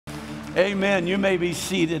Amen. You may be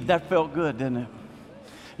seated. That felt good, didn't it?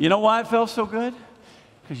 You know why it felt so good?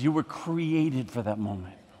 Because you were created for that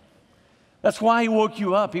moment. That's why He woke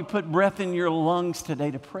you up. He put breath in your lungs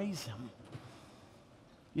today to praise Him.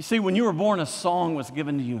 You see, when you were born, a song was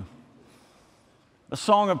given to you. A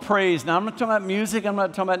song of praise. Now, I'm not talking about music. I'm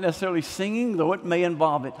not talking about necessarily singing, though it may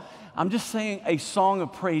involve it. I'm just saying a song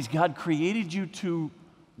of praise. God created you to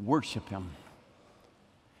worship Him.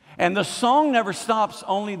 And the song never stops,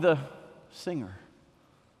 only the singer.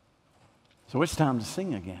 So it's time to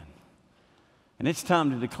sing again. And it's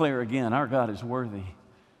time to declare again, our God is worthy.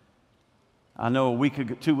 I know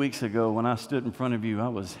 2 weeks ago when I stood in front of you, I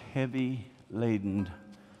was heavy laden.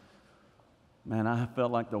 Man, I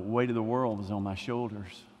felt like the weight of the world was on my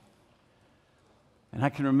shoulders. And I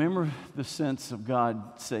can remember the sense of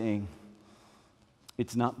God saying,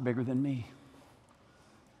 it's not bigger than me.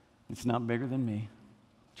 It's not bigger than me.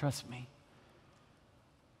 Trust me.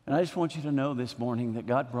 And I just want you to know this morning that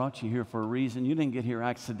God brought you here for a reason. You didn't get here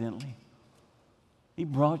accidentally. He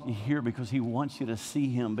brought you here because He wants you to see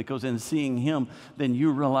Him. Because in seeing Him, then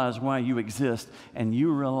you realize why you exist. And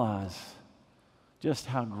you realize just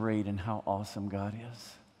how great and how awesome God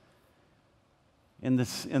is.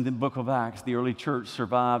 In the book of Acts, the early church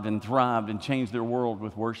survived and thrived and changed their world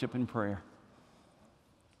with worship and prayer.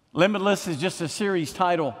 Limitless is just a series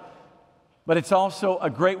title, but it's also a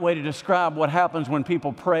great way to describe what happens when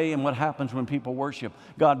people pray and what happens when people worship.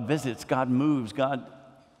 God visits, God moves, God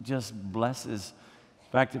just blesses.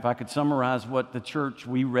 In fact, if I could summarize what the church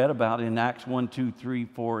we read about in Acts 1, 2, 3,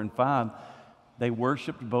 4, and 5, they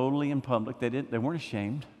worshiped boldly in public. They weren't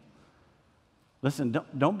ashamed. Listen,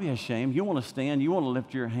 don't be ashamed. You want to stand. You want to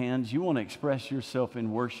lift your hands. You want to express yourself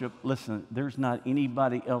in worship. Listen, there's not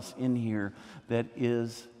anybody else in here that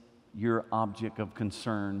is your object of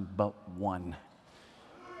concern but one.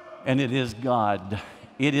 And it is God.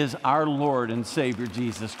 It is our Lord and Savior,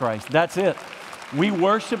 Jesus Christ. That's it. We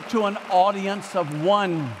worship to an audience of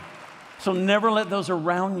one. So never let those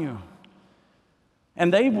around you.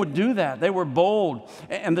 And they would do that. They were bold.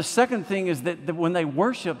 And the second thing is that when they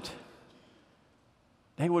worshiped,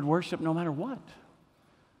 they would worship no matter what.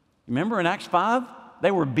 Remember in Acts 5?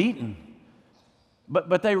 They were beaten.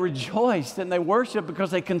 But they rejoiced and they worshiped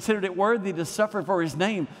because they considered it worthy to suffer for His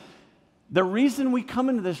name. The reason we come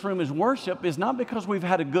into this room as worship is not because we've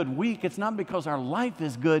had a good week. It's not because our life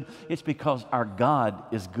is good. It's because our God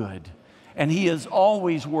is good. And He is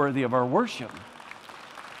always worthy of our worship.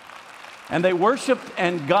 And they worshiped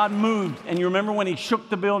and God moved. And you remember when He shook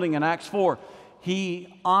the building in Acts 4,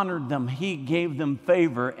 He honored them. He gave them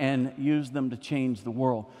favor and used them to change the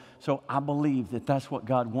world. So I believe that that's what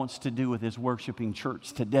God wants to do with His worshiping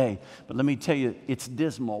church today. But let me tell you, it's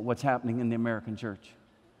dismal what's happening in the American church.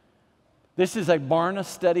 This is a Barna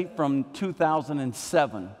study from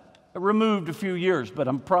 2007. It removed a few years, but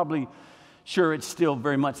I'm probably sure it's still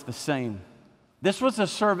very much the same. This was a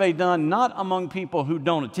survey done not among people who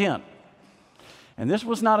don't attend. And this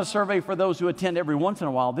was not a survey for those who attend every once in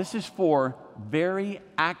a while. This is for very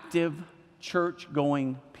active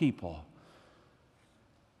church-going people.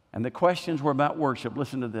 And the questions were about worship.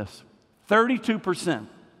 Listen to this. 32%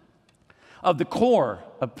 of the core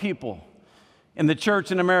of people in the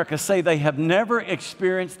church in America say they have never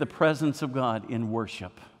experienced the presence of God in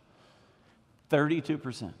worship.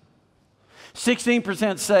 32%.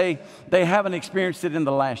 16% say they haven't experienced it in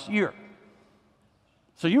the last year.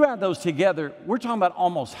 So you add those together, we're talking about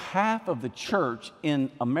almost half of the church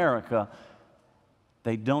in America,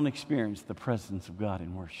 they don't experience the presence of God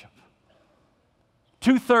in worship.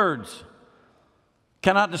 2/3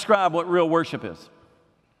 cannot describe what real worship is.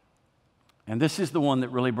 And this is the one that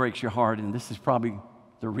really breaks your heart, and this is probably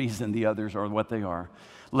the reason the others are what they are.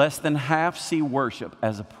 Less than half see worship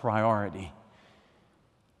as a priority.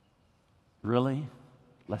 Really?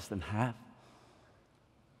 Less than half?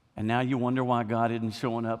 And now you wonder why God isn't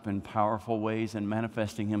showing up in powerful ways and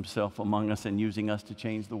manifesting Himself among us and using us to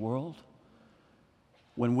change the world?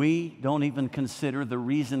 When we don't even consider the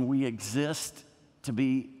reason we exist to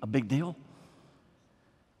be a big deal?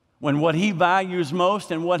 When what He values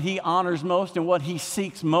most and what He honors most and what He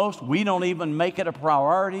seeks most, we don't even make it a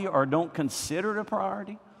priority or don't consider it a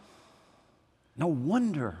priority? No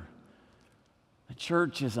wonder the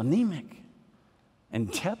church is anemic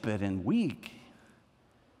and tepid and weak.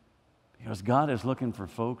 Because God is looking for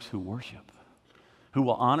folks who worship, who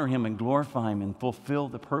will honor Him and glorify Him and fulfill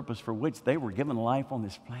the purpose for which they were given life on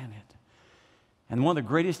this planet. And one of the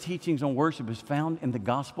greatest teachings on worship is found in the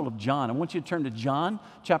Gospel of John. I want you to turn to John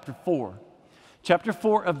chapter 4. Chapter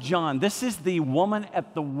 4 of John. This is the woman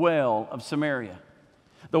at the well of Samaria.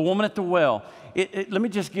 The woman at the well. Let me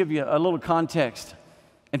just give you a little context.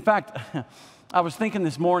 In fact, I was thinking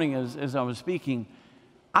this morning as I was speaking,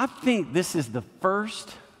 I think this is the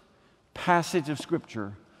first passage of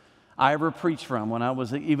Scripture I ever preached from when I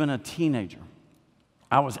was even a teenager.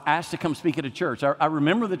 I was asked to come speak at a church. I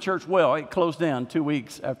remember the church well. It closed down 2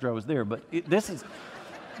 weeks after I was there, but this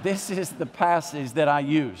is the passage that I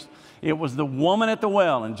used. It was the woman at the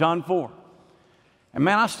well in John 4. And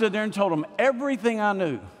man, I stood there and told them everything I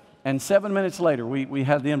knew. And 7 minutes later, we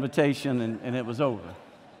had the invitation and it was over.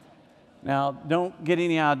 Now, don't get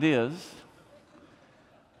any ideas.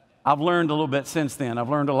 I've learned a little bit since then. I've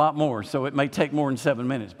learned a lot more, so it may take more than 7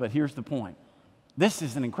 minutes. But here's the point. This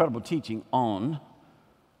is an incredible teaching on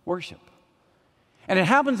worship. And it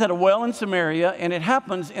happens at a well in Samaria, and it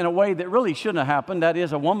happens in a way that really shouldn't have happened. That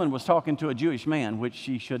is, a woman was talking to a Jewish man, which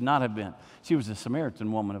she should not have been. She was a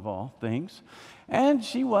Samaritan woman of all things, and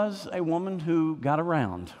she was a woman who got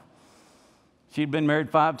around. She'd been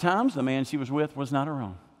married 5 times. The man she was with was not her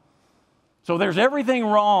own. So there's everything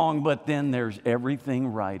wrong, but then there's everything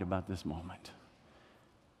right about this moment.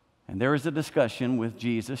 And there was a discussion with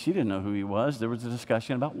Jesus. She didn't know who he was. There was a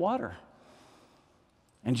discussion about water.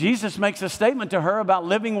 And Jesus makes a statement to her about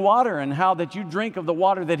living water and how that you drink of the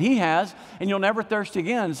water that he has and you'll never thirst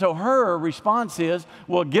again. So her response is,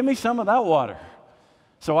 well, give me some of that water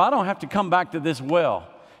so I don't have to come back to this well.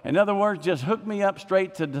 In other words, just hook me up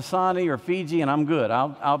straight to Dasani or Fiji and I'm good.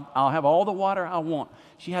 I'll have all the water I want.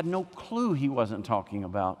 She had no clue he wasn't talking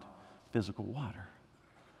about physical water.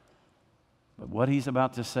 But what he's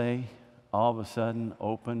about to say all of a sudden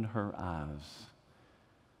opened her eyes.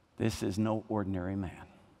 This is no ordinary man.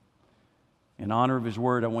 In honor of his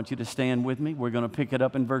word, I want you to stand with me. We're going to pick it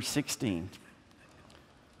up in verse 16.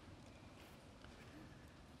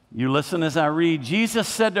 You listen as I read. Jesus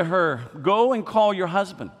said to her, "Go and call your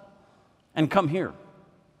husband and come here."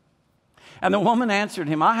 And the woman answered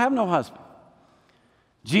him, "I have no husband."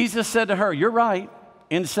 Jesus said to her, "You're right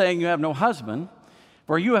in saying you have no husband,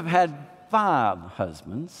 for you have had 5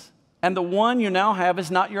 husbands, and the one you now have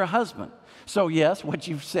is not your husband. So yes, what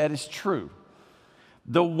you've said is true."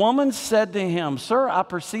 The woman said to him, "Sir, I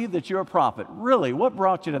perceive that you're a prophet." Really, what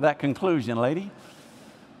brought you to that conclusion, lady?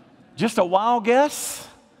 Just a wild guess?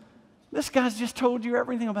 This guy's just told you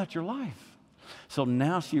everything about your life. So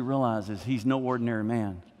now she realizes he's no ordinary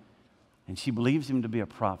man. And she believes him to be a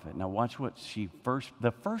prophet. Now watch what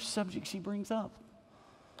the first subject she brings up.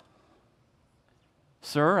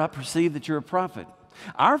 "Sir, I perceive that you're a prophet.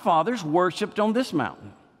 Our fathers worshiped on this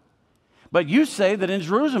mountain. But you say that in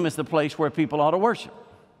Jerusalem is the place where people ought to worship."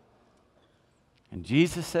 And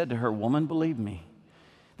Jesus said to her, "Woman, believe me.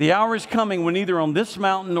 The hour is coming when neither on this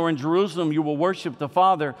mountain nor in Jerusalem you will worship the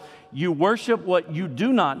Father. You worship what you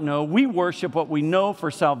do not know. We worship what we know, for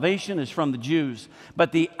salvation is from the Jews.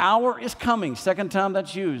 But the hour is coming," second time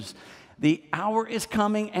that's used, "the hour is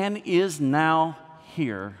coming and is now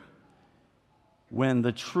here, when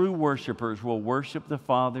the true worshipers will worship the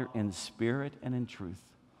Father in spirit and in truth.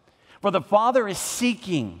 For the Father is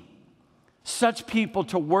seeking such people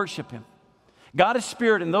to worship him. God is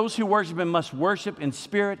spirit, and those who worship him must worship in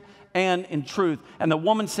spirit and in truth." And the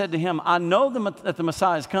woman said to him, "I know that the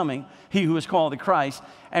Messiah is coming, he who is called the Christ.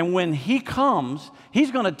 And when he comes, he's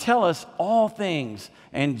going to tell us all things."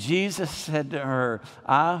 And Jesus said to her,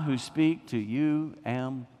 "I who speak to you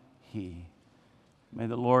am he." May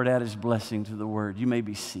the Lord add his blessing to the word. You may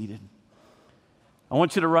be seated. I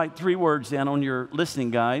want you to write 3 words down on your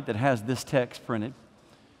listening guide that has this text printed.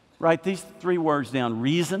 Write these 3 words down: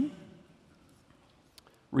 reason,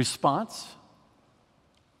 response,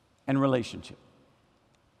 and relationship.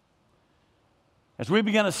 As we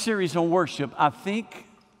begin a series on worship, I think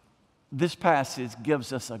this passage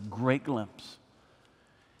gives us a great glimpse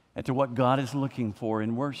into what God is looking for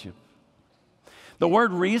in worship. The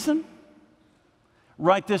word reason,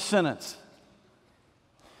 write this sentence: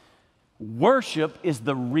 worship is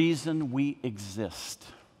the reason we exist.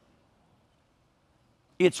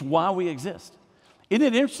 It's why we exist. Isn't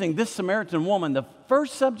it interesting? This Samaritan woman, the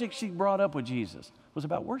first subject she brought up with Jesus was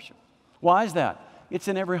about worship. Why is that? It's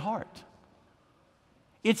in every heart.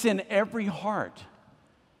 It's in every heart.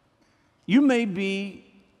 You may be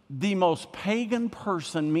the most pagan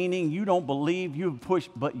person, meaning you don't believe, you push,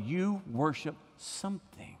 but you worship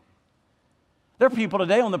something. There are people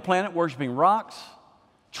today on the planet worshiping rocks,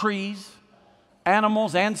 trees,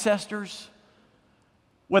 animals, ancestors.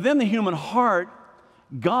 Within the human heart,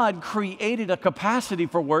 God created a capacity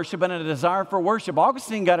for worship and a desire for worship.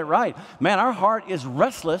 Augustine got it right. Man, our heart is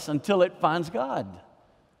restless until it finds God.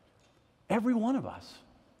 Every one of us.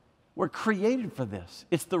 We're created for this.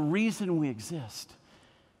 It's the reason we exist.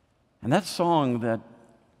 And that song that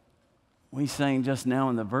we sang just now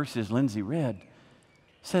in the verses Lindsay read,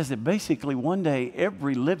 says that basically one day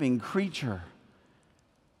every living creature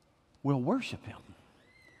will worship him.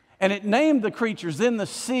 And it named the creatures in the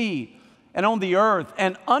sea and on the earth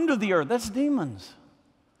and under the earth. That's demons.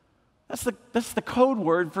 That's the code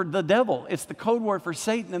word for the devil. It's the code word for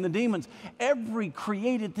Satan and the demons. Every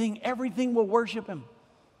created thing, everything will worship him.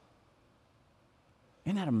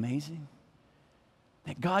 Isn't that amazing?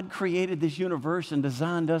 That God created this universe and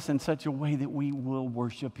designed us in such a way that we will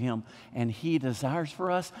worship him. And he desires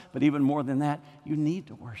for us, but even more than that, you need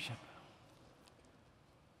to worship.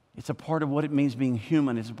 It's a part of what it means being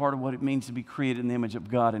human. It's a part of what it means to be created in the image of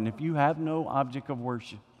God. And if you have no object of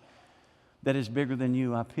worship that is bigger than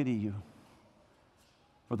you, I pity you.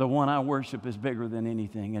 For the one I worship is bigger than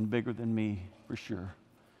anything and bigger than me for sure.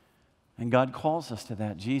 And God calls us to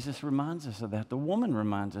that. Jesus reminds us of that. The woman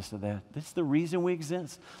reminds us of that. That's the reason we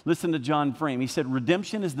exist. Listen to John Frame. He said,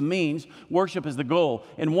 redemption is the means, worship is the goal.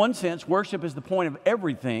 In one sense, worship is the point of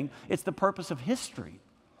everything. It's the purpose of history.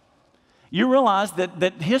 You realize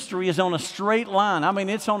that history is on a straight line. I mean,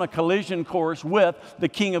 it's on a collision course with the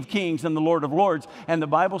King of Kings and the Lord of Lords. And the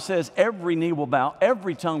Bible says every knee will bow,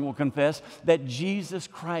 every tongue will confess that Jesus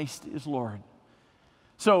Christ is Lord.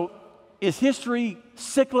 So, is history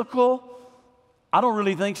cyclical? I don't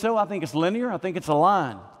really think so. I think it's linear. I think it's a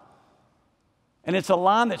line. And it's a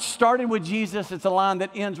line that started with Jesus. It's a line that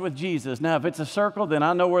ends with Jesus. Now, if it's a circle, then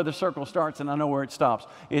I know where the circle starts and I know where it stops.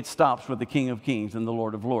 It stops with the King of Kings and the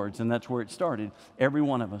Lord of Lords, and that's where it started. Every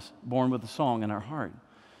one of us, born with a song in our heart,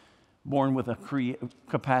 born with a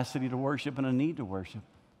capacity to worship and a need to worship.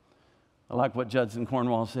 I like what Judson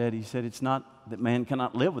Cornwall said. He said, it's not that man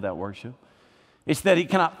cannot live without worship. It's that he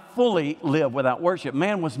cannot fully live without worship.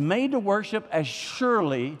 Man was made to worship as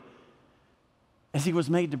surely as he was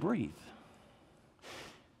made to breathe.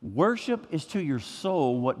 Worship is to your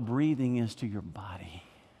soul what breathing is to your body.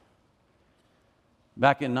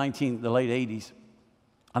 Back in the late 80s,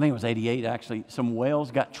 I think it was 88 actually, some whales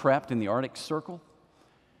got trapped in the Arctic Circle.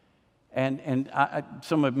 And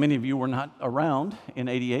many of you were not around in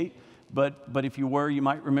 88, but if you were, you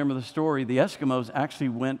might remember the story. The Eskimos actually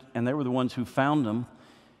went, and they were the ones who found them,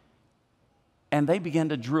 and they began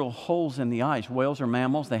to drill holes in the ice. Whales are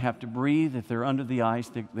mammals. They have to breathe. If they're under the ice,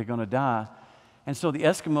 they're going to die. And so the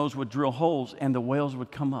Eskimos would drill holes, and the whales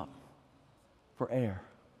would come up for air.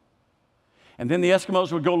 And then the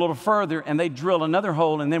Eskimos would go a little further, and they'd drill another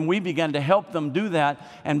hole, and then we began to help them do that.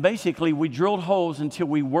 And basically, we drilled holes until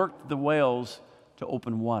we worked the whales to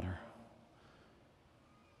open water.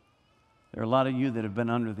 There are a lot of you that have been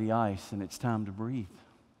under the ice, and it's time to breathe.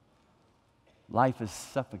 Life is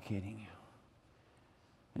suffocating you.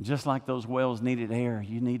 And just like those whales needed air,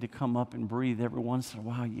 you need to come up and breathe every once in a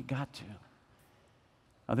while. You got to.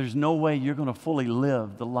 Now, there's no way you're going to fully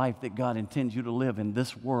live the life that God intends you to live in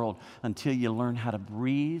this world until you learn how to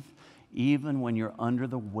breathe, even when you're under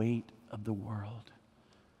the weight of the world.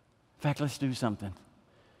 In fact, let's do something.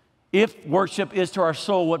 If worship is to our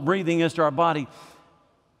soul what breathing is to our body,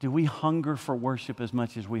 do we hunger for worship as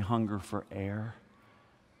much as we hunger for air?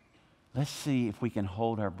 Let's see if we can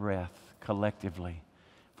hold our breath collectively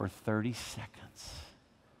for 30 seconds.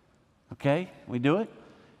 Okay? We do it?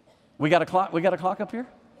 We got a clock? We got a clock up here?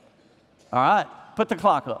 All right. Put the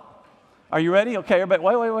clock up. Are you ready? Okay,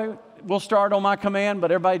 everybody. Wait. We'll start on my command, but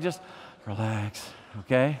everybody just relax,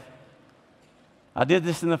 okay? I did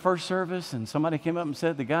this in the first service, and somebody came up and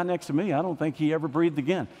said, the guy next to me, I don't think he ever breathed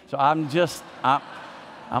again. So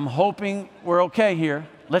I'm hoping we're okay here.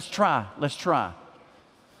 Let's try.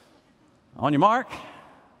 On your mark.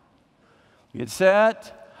 Get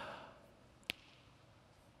set.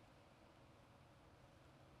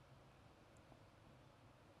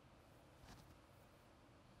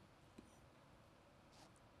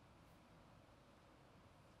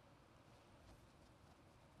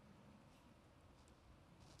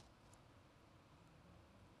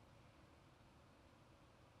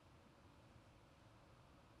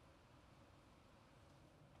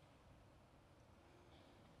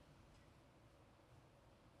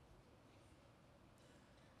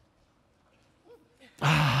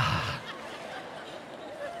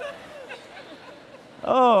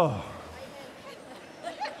 Oh.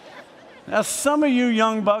 Now, some of you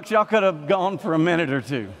young bucks, y'all could have gone for a minute or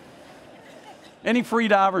two. Any free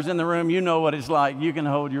divers in the room, you know what it's like. You can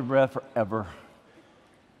hold your breath forever.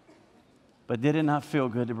 But did it not feel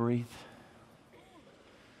good to breathe?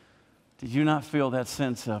 Did you not feel that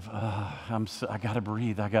sense of, I got to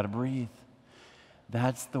breathe.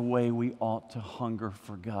 That's the way we ought to hunger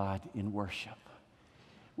for God in worship.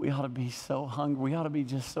 We ought to be so hungry. We ought to be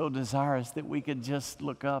just so desirous that we could just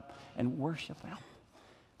look up and worship Him.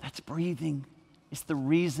 That's breathing. It's the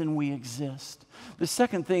reason we exist. The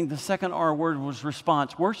second thing, the second R word was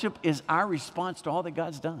response. Worship is our response to all that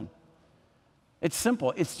God's done. It's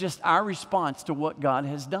simple. It's just our response to what God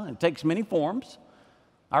has done. It takes many forms.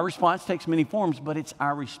 Our response takes many forms, but it's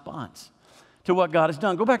our response to what God has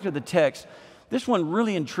done. Go back to the text. This one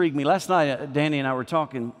really intrigued me. Last night, Danny and I were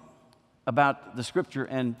talking about the scripture,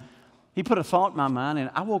 and he put a thought in my mind, and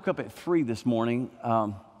I woke up at 3 this morning.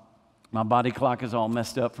 My body clock is all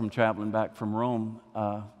messed up from traveling back from Rome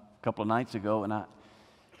a couple of nights ago, and I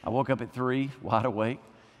woke up at 3, wide awake,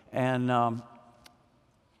 and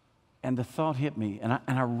the thought hit me, and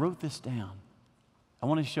I wrote this down. I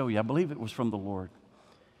want to show you. I believe it was from the Lord.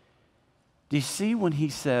 Do you see when he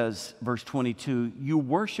says, verse 22, you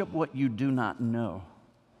worship what you do not know?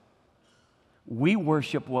 We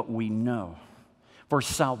worship what we know, for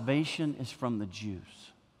salvation is from the Jews.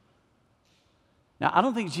 Now, I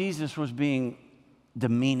don't think Jesus was being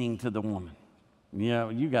demeaning to the woman. Yeah,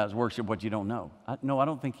 you guys worship what you don't know. No, I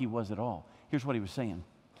don't think he was at all. Here's what he was saying.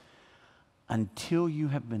 Until you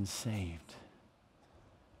have been saved,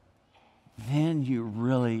 then you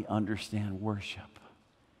really understand worship.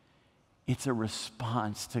 It's a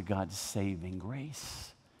response to God's saving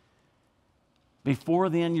grace. Before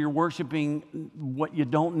then, you're worshiping what you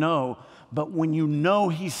don't know, but when you know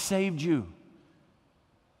he saved you,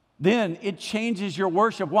 then it changes your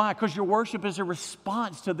worship. Why? Because your worship is a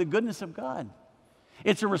response to the goodness of God.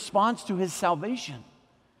 It's a response to his salvation.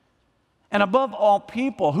 And above all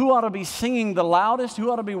people, who ought to be singing the loudest? Who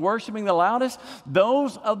ought to be worshiping the loudest?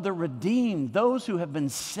 Those of the redeemed, those who have been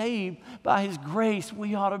saved by his grace.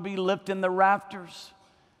 We ought to be lifting the rafters.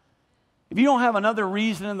 If you don't have another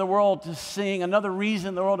reason in the world to sing, another reason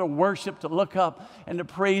in the world to worship, to look up and to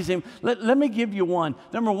praise him, let me give you one.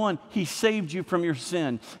 Number one, he saved you from your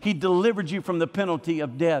sin. He delivered you from the penalty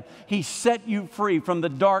of death. He set you free from the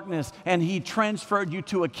darkness, and he transferred you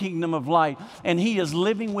to a kingdom of light. And he is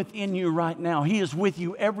living within you right now. He is with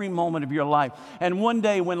you every moment of your life. And one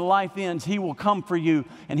day when life ends, he will come for you,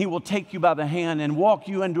 and he will take you by the hand and walk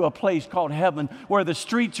you into a place called heaven, where the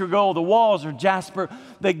streets are gold, the walls are jasper,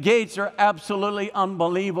 the gates are absolutely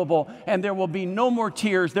unbelievable, and there will be no more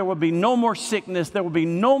tears, there will be no more sickness, there will be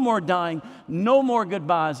no more dying, no more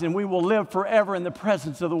goodbyes, and we will live forever in the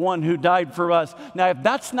presence of the one who died for us. Now, if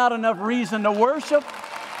that's not enough reason to worship,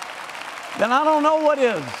 then I don't know what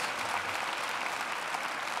is.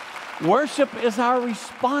 Worship is our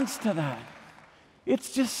response to that.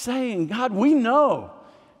 It's just saying, God, we know.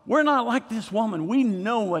 We're not like this woman. We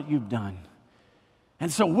know what you've done.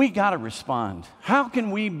 And so we got to respond. How can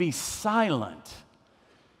we be silent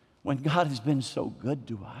when God has been so good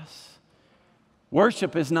to us?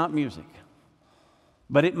 Worship is not music,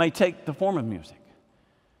 but it may take the form of music.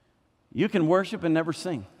 You can worship and never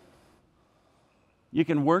sing. You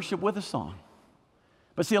can worship with a song.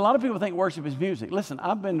 But see, a lot of people think worship is music. Listen,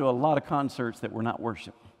 I've been to a lot of concerts that were not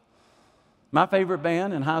worship. My favorite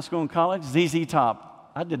band in high school and college, ZZ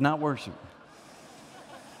Top. I did not worship.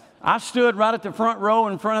 I stood right at the front row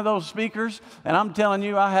in front of those speakers, and I'm telling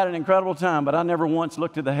you, I had an incredible time, but I never once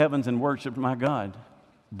looked to the heavens and worshiped my God.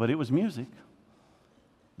 But it was music.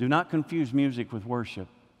 Do not confuse music with worship.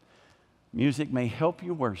 Music may help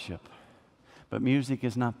you worship, but music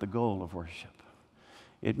is not the goal of worship.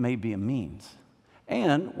 It may be a means.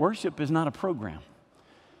 And worship is not a program.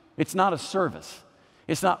 It's not a service.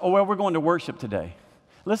 It's not, oh, well, we're going to worship today.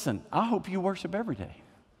 Listen, I hope you worship every day.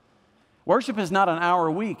 Worship is not an hour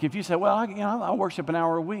a week. If you say, well, I worship an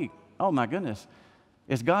hour a week. Oh, my goodness.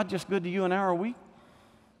 Is God just good to you an hour a week?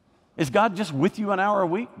 Is God just with you an hour a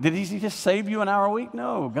week? Did he just save you an hour a week?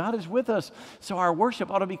 No, God is with us. So our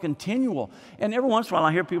worship ought to be continual. And every once in a while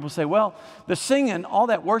I hear people say, well, the singing, all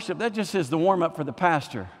that worship, that just is the warm-up for the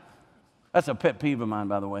pastor. That's a pet peeve of mine,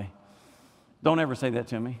 by the way. Don't ever say that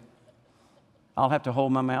to me. I'll have to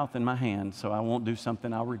hold my mouth in my hand so I won't do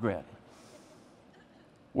something I'll regret.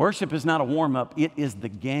 Worship is not a warm-up. It is the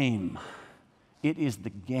game. It is the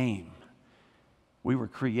game. We were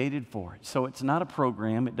created for it. So it's not a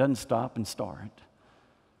program. It doesn't stop and start.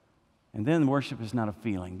 And then worship is not a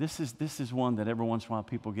feeling. This is one that every once in a while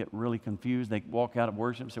people get really confused. They walk out of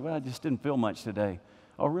worship and say, well, I just didn't feel much today.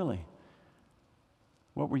 Oh, really?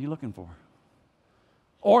 What were you looking for?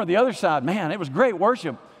 Or the other side, man, it was great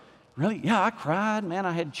worship. Really? Yeah, I cried. Man,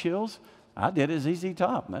 I had chills. I did it ZZ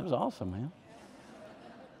Top. That was awesome, man.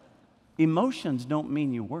 Emotions don't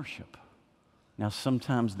mean you worship. Now,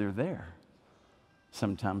 sometimes they're there.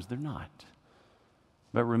 Sometimes they're not.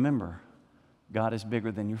 But remember, God is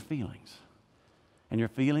bigger than your feelings. And your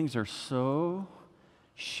feelings are so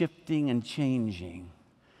shifting and changing.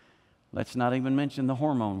 Let's not even mention the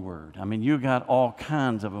hormone word. I mean, you got all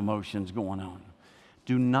kinds of emotions going on.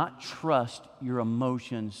 Do not trust your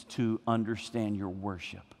emotions to understand your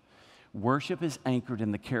worship. Worship is anchored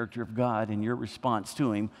in the character of God and your response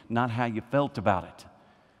to Him, not how you felt about it.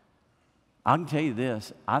 I can tell you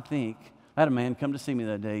this, I had a man come to see me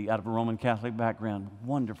that day out of a Roman Catholic background,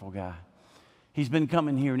 wonderful guy. He's been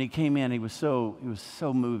coming here, and he came in, he was so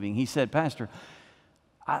moving. He said, Pastor,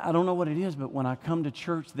 I don't know what it is, but when I come to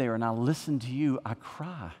church there and I listen to you, I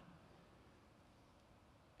cry.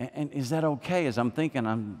 And is that okay? As I'm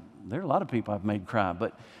thinking, there are a lot of people I've made cry,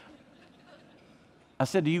 but I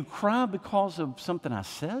said, do you cry because of something I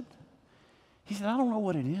said? He said, I don't know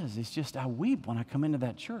what it is. It's just I weep when I come into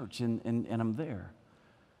that church and I'm there.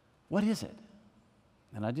 What is it?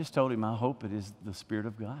 And I just told him, I hope it is the Spirit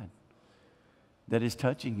of God that is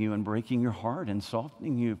touching you and breaking your heart and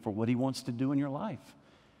softening you for what He wants to do in your life.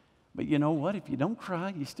 But you know what? If you don't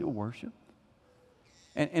cry, you still worship.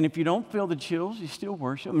 And if you don't feel the chills, you still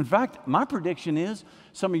worship. In fact, my prediction is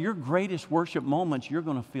some of your greatest worship moments, you're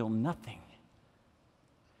going to feel nothing.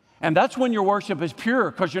 And that's when your worship is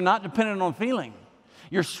pure, because you're not dependent on feeling.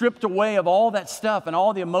 You're stripped away of all that stuff and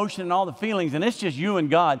all the emotion and all the feelings, and it's just you and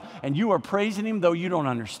God, and you are praising Him though you don't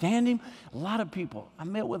understand Him. A lot of people, I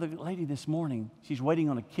met with a lady this morning, she's waiting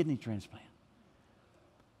on a kidney transplant.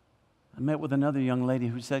 I met with another young lady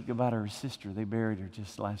who said goodbye to her sister. They buried her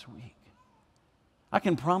just last week. I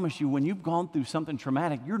can promise you, when you've gone through something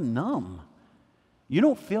traumatic, you're numb. You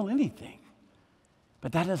don't feel anything.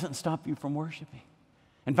 But that doesn't stop you from worshiping.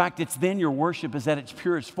 In fact, it's then your worship is at its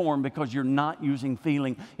purest form, because you're not using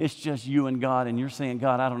feeling. It's just you and God, and you're saying,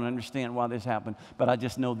 God, I don't understand why this happened, but I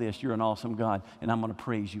just know this. You're an awesome God, and I'm going to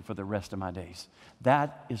praise you for the rest of my days.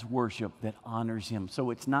 That is worship that honors Him.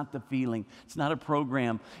 So it's not the feeling. It's not a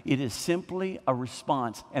program. It is simply a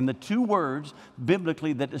response. And the two words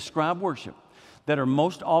biblically that describe worship that are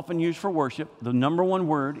most often used for worship, the number one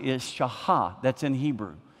word is shahah. That's in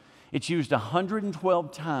Hebrew. It's used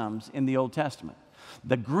 112 times in the Old Testament.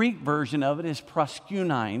 The Greek version of it is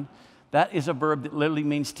proskunine. That is a verb that literally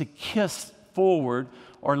means to kiss forward,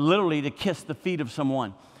 or literally to kiss the feet of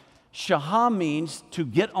someone. Shahah means to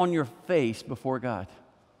get on your face before God.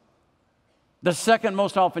 The second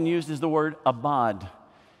most often used is the word abad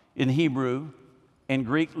in Hebrew. In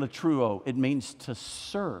Greek, latruo. It means to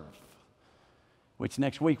serve, which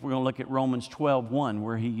next week we're going to look at Romans 12:1,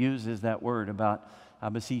 where he uses that word about, I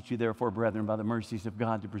beseech you, therefore, brethren, by the mercies of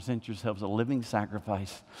God, to present yourselves a living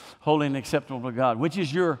sacrifice, holy and acceptable to God, which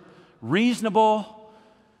is your reasonable,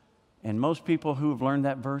 and most people who have learned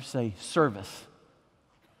that verse say service.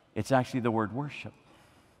 It's actually the word worship.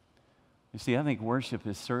 You see, I think worship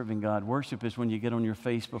is serving God. Worship is when you get on your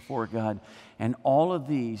face before God. And all of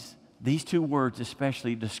these two words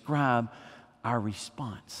especially describe our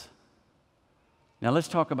response. Now, let's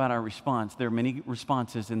talk about our response. There are many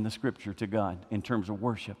responses in the Scripture to God in terms of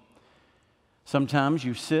worship. Sometimes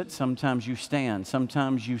you sit, sometimes you stand.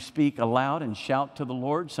 Sometimes you speak aloud and shout to the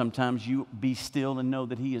Lord. Sometimes you be still and know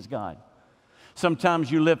that He is God.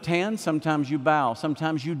 Sometimes you lift hands, sometimes you bow.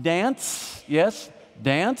 Sometimes you dance, yes,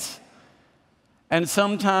 dance. And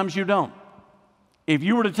sometimes you don't. If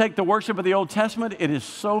you were to take the worship of the Old Testament, it is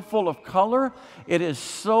so full of color. It is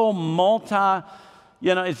so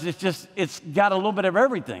it's got a little bit of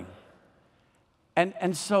everything.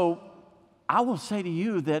 And so I will say to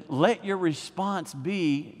you that let your response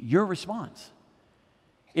be your response.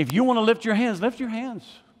 If you want to lift your hands, lift your hands.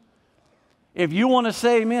 If you want to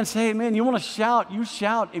say amen, say amen. You want to shout, you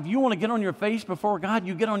shout. If you want to get on your face before God,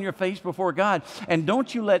 you get on your face before God. And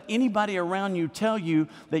don't you let anybody around you tell you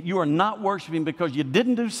that you are not worshiping because you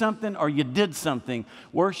didn't do something or you did something.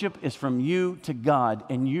 Worship is from you to God,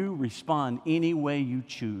 and you respond any way you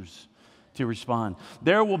choose to respond.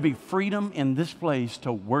 There will be freedom in this place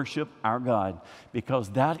to worship our God, because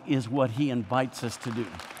that is what He invites us to do.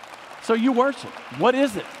 So you worship. What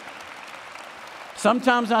is it?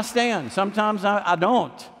 Sometimes I stand, sometimes I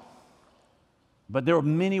don't. But there are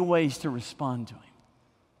many ways to respond to Him.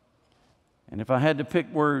 And if I had to pick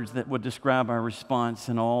words that would describe our response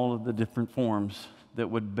in all of the different forms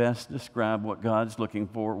that would best describe what God's looking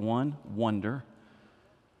for: one, wonder;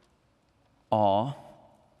 awe;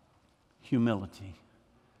 humility.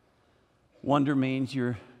 Wonder means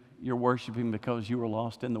you're worshiping because you were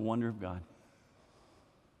lost in the wonder of God.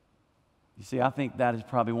 You see, I think that is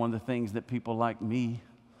probably one of the things that people like me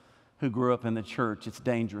who grew up in the church, it's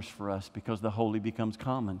dangerous for us because the holy becomes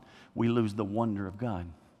common. We lose the wonder of God.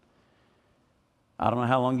 I don't know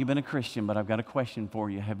how long you've been a Christian, but I've got a question for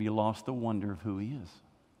you. Have you lost the wonder of who He is?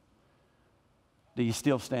 Do you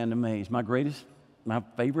still stand amazed? My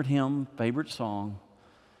favorite hymn, favorite song,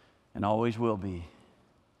 and always will be,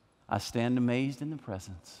 I stand amazed in the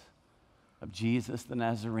presence of Jesus the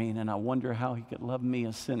Nazarene, and I wonder how he could love me,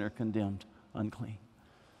 a sinner condemned, unclean.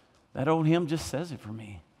 That old hymn just says it for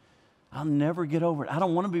me. I'll never get over it. I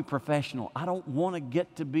don't want to be professional. I don't want to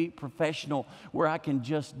get to be professional where I can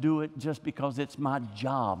just do it just because it's my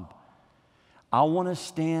job. I want to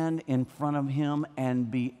stand in front of him and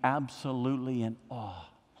be absolutely in awe.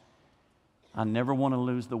 I never want to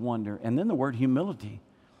lose the wonder. And then the word humility.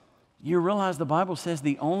 You realize the Bible says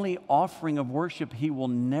the only offering of worship he will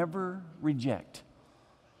never reject.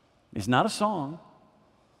 It's not a song.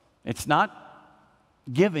 It's not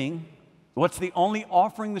giving. What's the only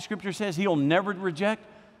offering the Scripture says he'll never reject?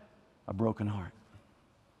 A broken heart.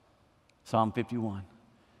 Psalm 51,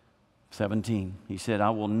 17. He said,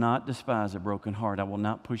 I will not despise a broken heart. I will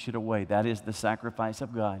not push it away. That is the sacrifice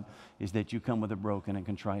of God, is that you come with a broken and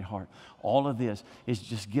contrite heart. All of this is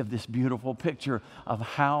just give this beautiful picture of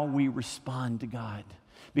how we respond to God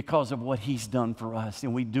because of what he's done for us.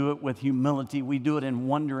 And we do it with humility. We do it in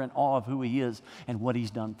wonder and awe of who he is and what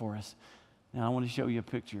he's done for us. Now, I want to show you a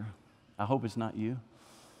picture. I hope it's not you.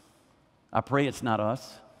 I pray it's not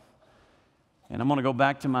us. And I'm going to go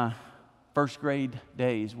back to my first grade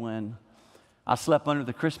days when I slept under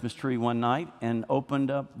the Christmas tree one night and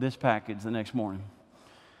opened up this package the next morning.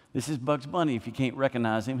 This is Bugs Bunny, if you can't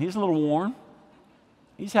recognize him. He's a little worn.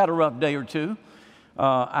 He's had a rough day or two.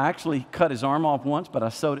 I actually cut his arm off once, but I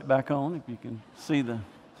sewed it back on, if you can see the...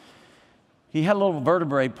 He had a little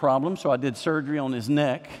vertebrae problem, so I did surgery on his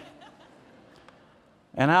neck.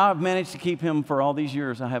 And how I've managed to keep him for all these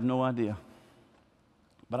years, I have no idea.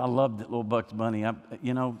 But I loved that little Bugs Bunny.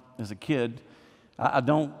 As a kid, I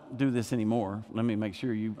don't do this anymore. Let me make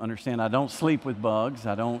sure you understand. I don't sleep with bugs.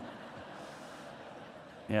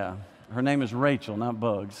 Yeah. Her name is Rachel, not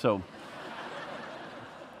Bugs. But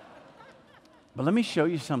let me show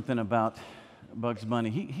you something about Bugs Bunny.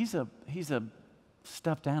 He's a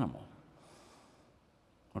stuffed animal.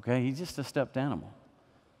 Okay? He's just a stuffed animal.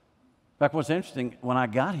 In fact, what's interesting, when I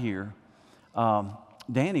got here,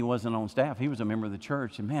 Danny wasn't on staff. He was a member of the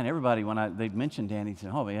church. And man, everybody, when they'd mentioned Danny,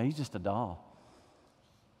 said, oh, yeah, he's just a doll.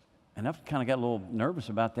 And I kind of got a little nervous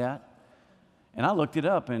about that. And I looked it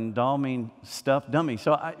up, and doll means stuffed dummy.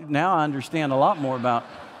 So now I understand a lot more about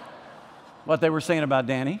what they were saying about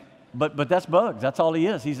Danny. But that's Bugs. That's all he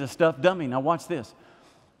is. He's a stuffed dummy. Now watch this.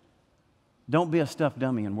 Don't be a stuffed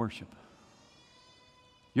dummy in worship.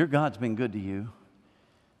 Your God's been good to you.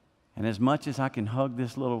 And as much as I can hug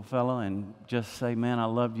this little fella and just say, man, I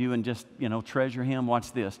love you, and just, treasure him,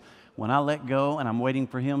 watch this. When I let go and I'm waiting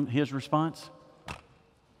for his response,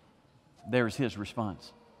 there's his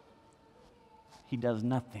response. He does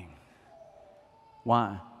nothing.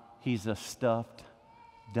 Why? He's a stuffed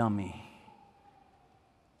dummy.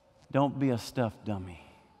 Don't be a stuffed dummy.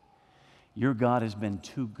 Your God has been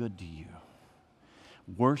too good to you.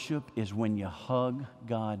 Worship is when you hug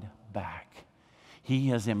God back. He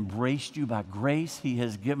has embraced you by grace. He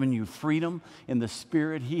has given you freedom in the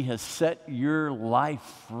Spirit. He has set your life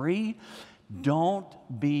free. Don't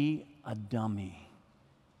be a dummy.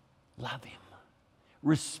 Love him.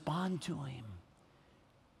 Respond to him.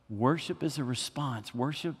 Worship is a response.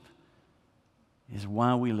 Worship is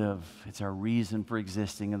why we live. It's our reason for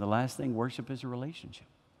existing. And the last thing, worship is a relationship.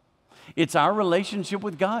 It's our relationship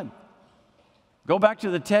with God. Go back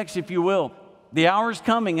to the text, if you will. The hour is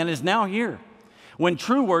coming and is now here when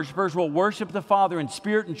true worshipers will worship the Father in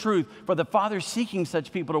spirit and truth, for the Father is seeking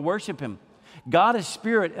such people to worship him. God is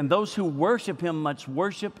spirit, and those who worship him must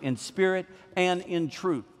worship in spirit and in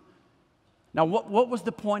truth. Now, what was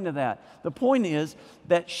the point of that? The point is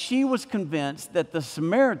that she was convinced that the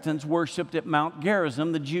Samaritans worshiped at Mount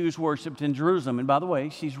Gerizim, the Jews worshiped in Jerusalem. And by the way,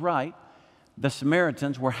 she's right. The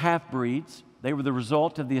Samaritans were half-breeds. They were the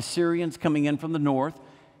result of the Assyrians coming in from the north,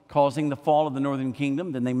 causing the fall of the northern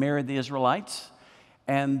kingdom. Then they married the Israelites,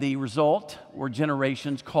 and the result were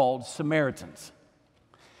generations called Samaritans.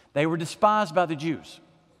 They were despised by the Jews.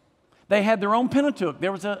 They had their own Pentateuch.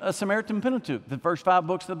 There was a Samaritan Pentateuch, the first 5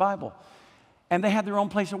 books of the Bible. And they had their own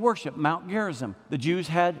place of worship, Mount Gerizim. The Jews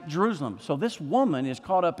had Jerusalem. So this woman is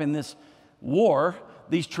caught up in this war,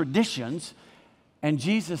 these traditions, and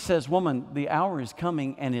Jesus says, woman, the hour is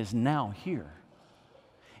coming and is now here.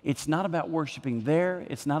 It's not about worshiping there.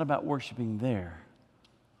 It's not about worshiping there.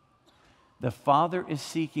 The Father is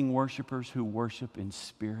seeking worshipers who worship in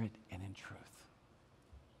spirit and in truth.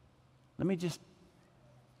 Let me just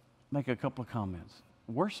make a couple of comments.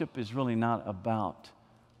 Worship is really not about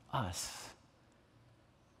us.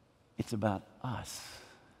 It's about us.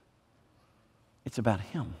 It's about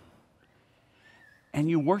him. And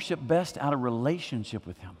you worship best out of relationship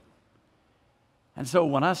with him. And so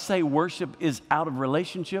when I say worship is out of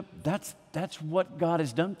relationship, that's what God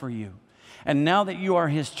has done for you. And now that you are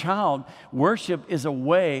His child, worship is a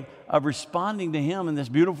way of responding to Him in this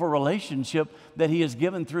beautiful relationship that He has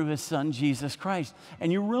given through His Son, Jesus Christ.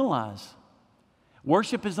 And you realize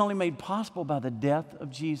worship is only made possible by the death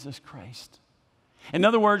of Jesus Christ. In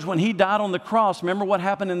other words, when He died on the cross, remember what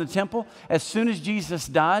happened in the temple? As soon as Jesus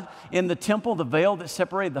died in the temple, the veil that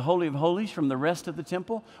separated the Holy of Holies from the rest of the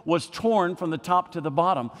temple was torn from the top to the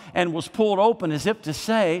bottom and was pulled open as if to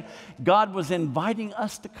say, God was inviting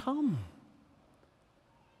us to come.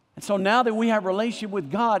 And so now that we have a relationship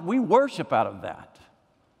with God, we worship out of that.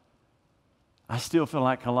 I still feel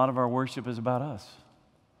like a lot of our worship is about us.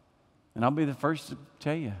 And I'll be the first to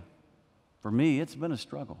tell you, for me, it's been a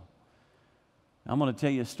struggle. I'm going to tell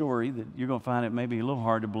you a story that you're going to find it maybe a little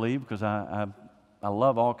hard to believe because I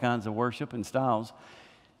love all kinds of worship and styles.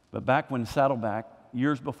 But back when Saddleback,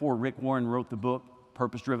 years before Rick Warren wrote the book,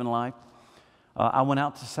 Purpose Driven Life, I went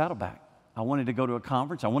out to Saddleback. I wanted to go to a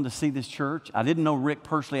conference. I wanted to see this church. I didn't know Rick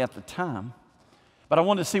personally at the time, but I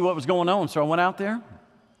wanted to see what was going on. So I went out there.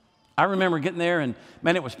 I remember getting there, and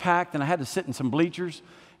man, it was packed, and I had to sit in some bleachers.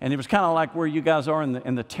 And it was kind of like where you guys are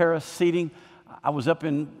in the terrace seating. I was up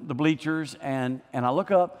in the bleachers, and I look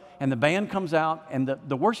up, and the band comes out, and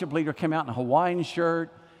the worship leader came out in a Hawaiian shirt,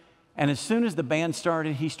 and as soon as the band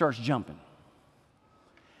started, he starts jumping.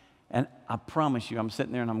 And I promise you, I'm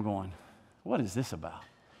sitting there and I'm going, what is this about?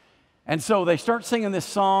 And so they start singing this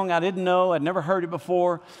song I didn't know, I'd never heard it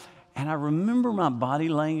before, and I remember my body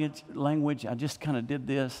language, I just kind of did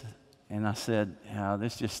this, and I said,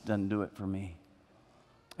 this just doesn't do it for me.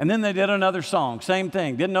 And then they did another song, same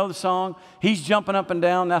thing. Didn't know the song. He's jumping up and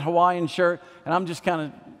down, that Hawaiian shirt, and I'm just kind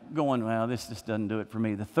of going, well, this just doesn't do it for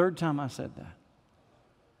me. The third time I said that,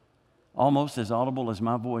 almost as audible as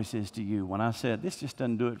my voice is to you, when I said, this just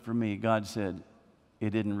doesn't do it for me, God said,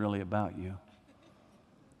 it isn't really about you.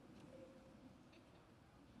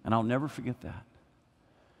 And I'll never forget that.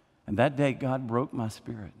 And that day, God broke my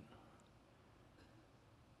spirit.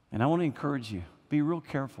 And I want to encourage you, be real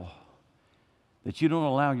careful that you don't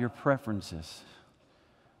allow your preferences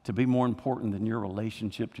to be more important than your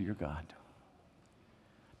relationship to your God.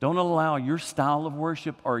 Don't allow your style of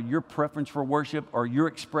worship or your preference for worship or your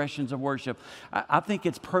expressions of worship. I think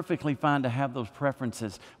it's perfectly fine to have those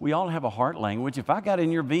preferences. We all have a heart language. If I got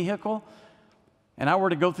in your vehicle and I were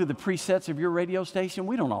to go through the presets of your radio station,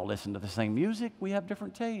 we don't all listen to the same music. We have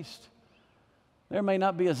different tastes. There may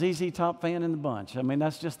not be a ZZ Top fan in the bunch. I mean,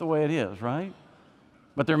 that's just the way it is, right?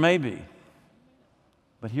 But there may be.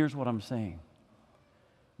 But here's what I'm saying.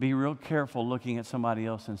 Be real careful looking at somebody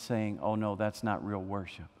else and saying, oh no, that's not real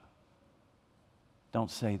worship.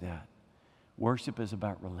 Don't say that. Worship is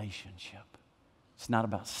about relationship. It's not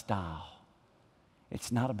about style.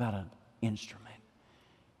 It's not about an instrument.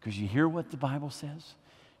 Because you hear what the Bible says?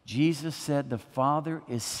 Jesus said the Father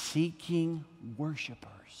is seeking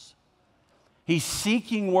worshipers. He's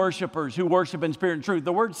seeking worshipers who worship in spirit and truth.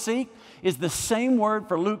 The word seek is the same word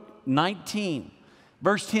for Luke 19.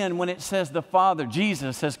 Verse 10, when it says the Father,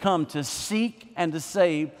 Jesus, has come to seek and to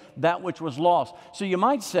save that which was lost. So you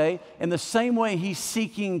might say, in the same way He's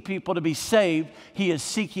seeking people to be saved, He is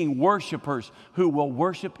seeking worshipers who will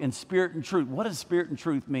worship in spirit and truth. What does spirit and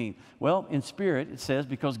truth mean? Well, in spirit, it says,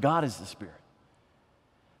 because God is the Spirit.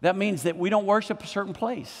 That means that we don't worship a certain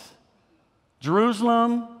place.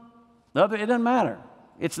 Jerusalem, it doesn't matter.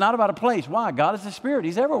 It's not about a place. Why? God is the Spirit.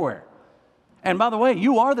 He's everywhere. And by the way,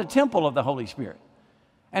 you are the temple of the Holy Spirit.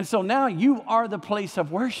 And so now you are the place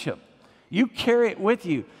of worship. You carry it with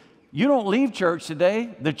you. You don't leave church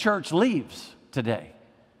today. The church leaves today.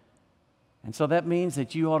 And so that means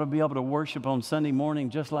that you ought to be able to worship on Sunday morning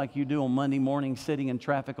just like you do on Monday morning sitting in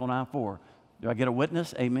traffic on I-4. Do I get a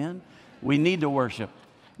witness? Amen? We need to worship.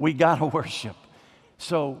 We got to worship.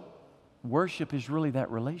 So worship is really that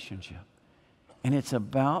relationship. And it's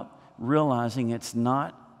about realizing it's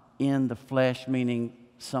not in the flesh, meaning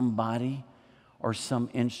somebody or some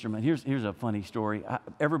instrument. Here's a funny story.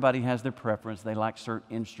 Everybody has their preference. They like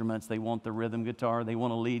certain instruments. They want the rhythm guitar. They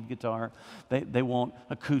want a lead guitar. They want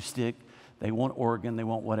acoustic. They want organ. They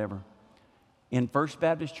want whatever. In First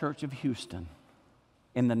Baptist Church of Houston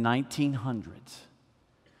in the 1900s,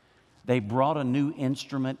 they brought a new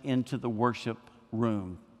instrument into the worship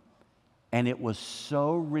room. And it was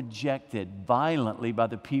so rejected violently by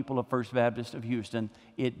the people of First Baptist of Houston,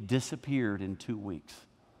 it disappeared in 2 weeks.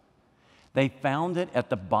 They found it at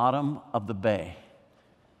the bottom of the bay.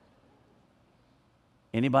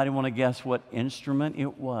 Anybody want to guess what instrument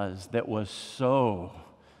it was that was so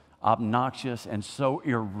obnoxious and so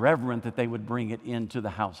irreverent that they would bring it into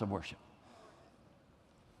the house of worship?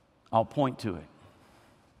 I'll point to it.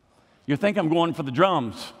 You think I'm going for the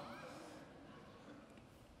drums.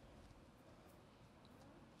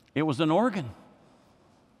 It was an organ.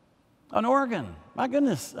 An organ. My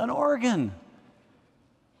goodness, an organ.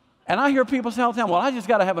 And I hear people say all the time, well, I just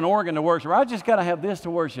got to have an organ to worship, or I just got to have this to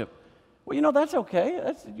worship. Well, you know, that's okay.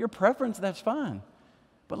 That's your preference. That's fine.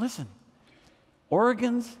 But listen,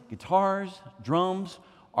 organs, guitars, drums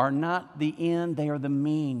are not the end. They are the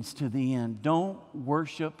means to the end. Don't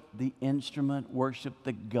worship the instrument. Worship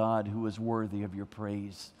the God who is worthy of your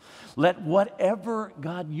praise. Let whatever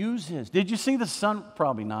God uses. Did you see the sun?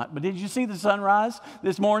 Probably not. But did you see the sunrise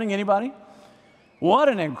this morning? Anybody? What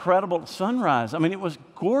an incredible sunrise. I mean, it was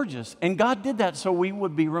gorgeous. And God did that so we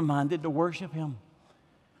would be reminded to worship Him.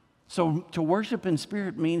 So to worship in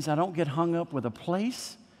spirit means I don't get hung up with a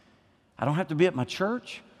place. I don't have to be at my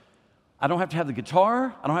church. I don't have to have the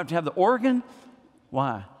guitar. I don't have to have the organ.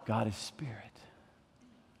 Why? God is spirit.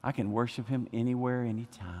 I can worship Him anywhere,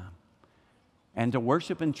 anytime. And to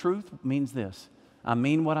worship in truth means this. I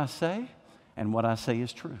mean what I say, and what I say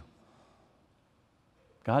is true.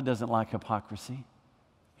 God doesn't like hypocrisy.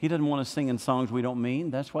 He doesn't want us singing songs we don't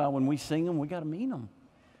mean. That's why when we sing them, we got to mean them.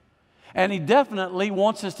 And He definitely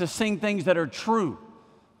wants us to sing things that are true,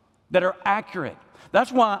 that are accurate.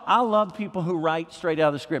 That's why I love people who write straight out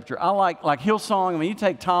of the Scripture. I like Hillsong. I mean, you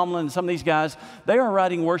take Tomlin and some of these guys, they are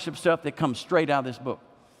writing worship stuff that comes straight out of this book.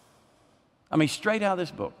 I mean, straight out of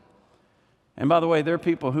this book. And by the way, there are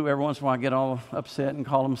people who every once in a while get all upset and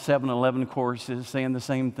call them 7-11 choruses, saying the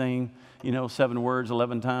same thing, 7 words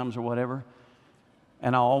 11 times or whatever.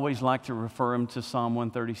 And I always like to refer them to Psalm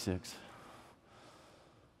 136.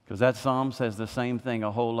 Because that psalm says the same thing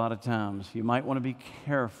a whole lot of times. You might want to be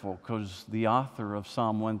careful because the author of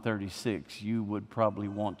Psalm 136, you would probably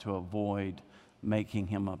want to avoid making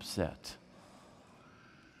him upset.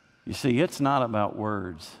 You see, it's not about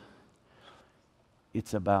words.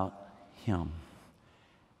 It's about Him.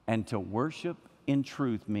 And to worship in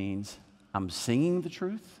truth means I'm singing the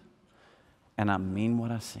truth and I mean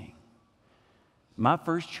what I sing. My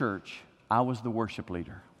first church, I was the worship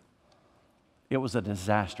leader. It was a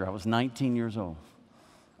disaster. I was 19 years old.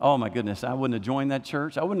 Oh my goodness, I wouldn't have joined that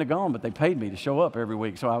church. I wouldn't have gone, but they paid me to show up every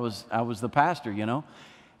week. So I was the pastor,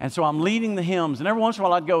 And so I'm leading the hymns. And every once in a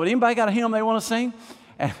while I'd go, anybody got a hymn they want to sing?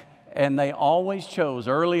 And they always chose,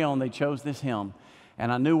 early on, they chose this hymn.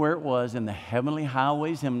 And I knew where it was in the Heavenly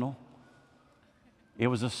Highways hymnal. It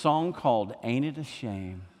was a song called Ain't It a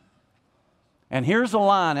Shame? And here's a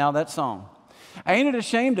line out of that song. Ain't it a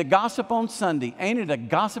shame to gossip on Sunday? Ain't it a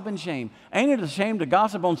gossiping shame? Ain't it a shame to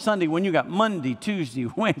gossip on Sunday when you got Monday, Tuesday,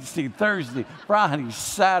 Wednesday, Thursday, Friday,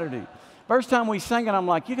 Saturday? First time we sang it, I'm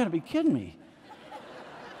like, you got to be kidding me.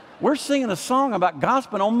 We're singing a song about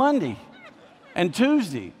gossiping on Monday and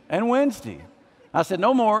Tuesday and Wednesday. I said,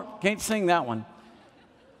 no more, can't sing that one.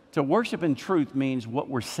 To worship in truth means what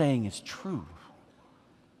we're saying is true.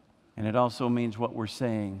 And it also means what we're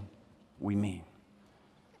saying we mean.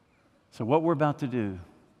 So what we're about to do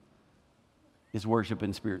is worship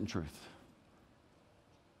in spirit and truth.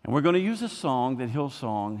 And we're going to use a song that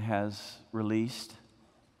Hillsong has released.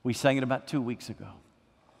 We sang it about 2 weeks ago.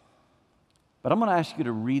 But I'm going to ask you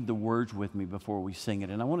to read the words with me before we sing it.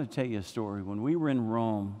 And I want to tell you a story. When we were in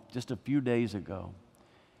Rome just a few days ago,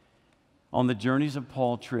 on the Journeys of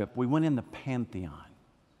Paul trip, we went in the Pantheon.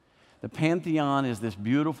 The Pantheon is this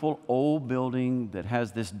beautiful old building that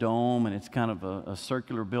has this dome, and it's kind of a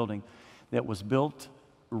circular building that was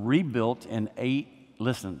rebuilt in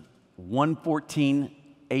 114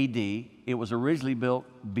 AD. It was originally built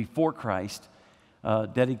before Christ,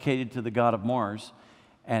 dedicated to the god of Mars,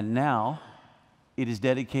 and now it is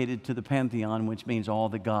dedicated to the Pantheon, which means all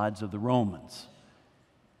the gods of the Romans.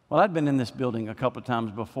 Well, I'd been in this building a couple of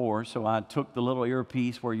times before, so I took the little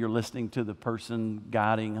earpiece where you're listening to the person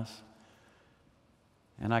guiding us,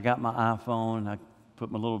 and I got my iPhone, and I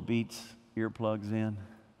put my little Beats earplugs in,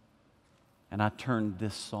 and I turned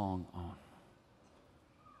this song on.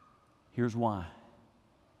 Here's why.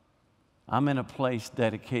 I'm in a place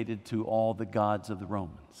dedicated to all the gods of the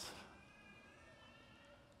Romans.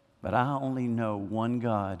 But I only know one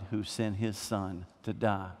God who sent His Son to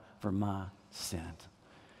die for my sin.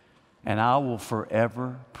 And I will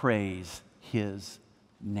forever praise His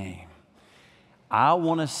name. I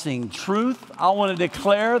want to sing truth. I want to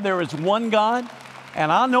declare there is one God,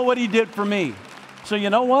 and I know what He did for me. So you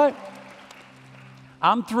know what?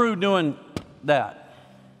 I'm through doing that.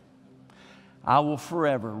 I will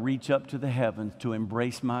forever reach up to the heavens to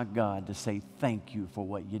embrace my God, to say thank you for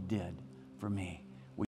what you did for me.